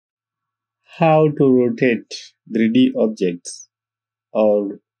How to rotate 3D objects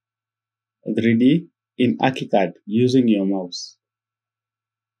or 3D in Archicad using your mouse.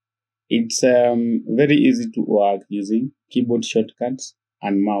 It's very easy to work using keyboard shortcuts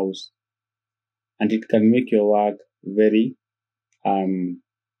and mouse, and it can make your work very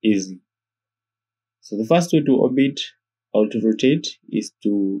easy. So the first way to orbit or to rotate is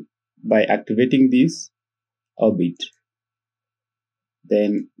by activating this orbit.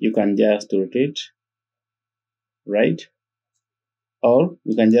 Then you can just rotate right, or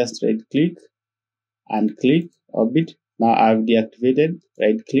you can just right click and click orbit. Now I've deactivated.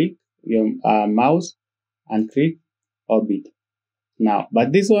 Right click your mouse and click orbit. Now,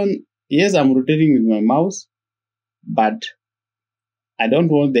 but this one, yes, I'm rotating with my mouse, but I don't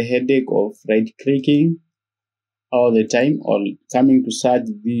want the headache of right clicking all the time or coming to search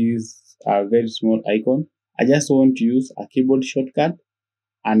this very small icon. I just want to use a keyboard shortcut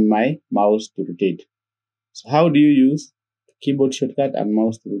and my mouse to rotate. So how do you use keyboard shortcut and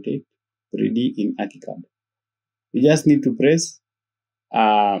mouse to rotate 3D in Archicad? You just need to press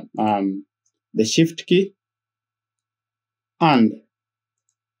the shift key and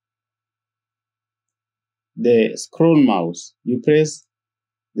the scroll mouse. You press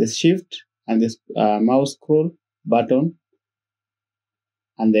the shift and the mouse scroll button,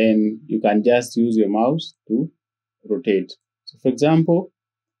 and then you can just use your mouse to rotate. So for example,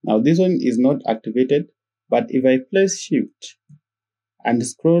 now this one is not activated, but if I press shift and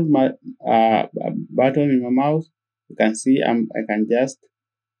scroll my button in my mouse, you can see I can just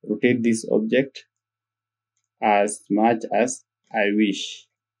rotate this object as much as I wish.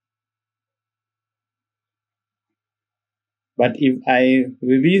 But if I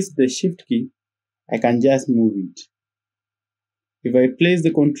release the shift key, I can just move it. If I place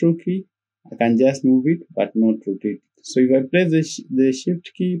the control key, I can just move it but not rotate it. So if I place the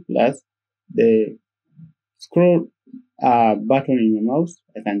shift key plus the scroll button in my mouse,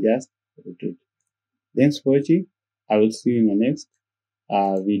 I can just rotate. Thanks for watching. I will see you in the next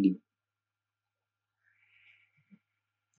video.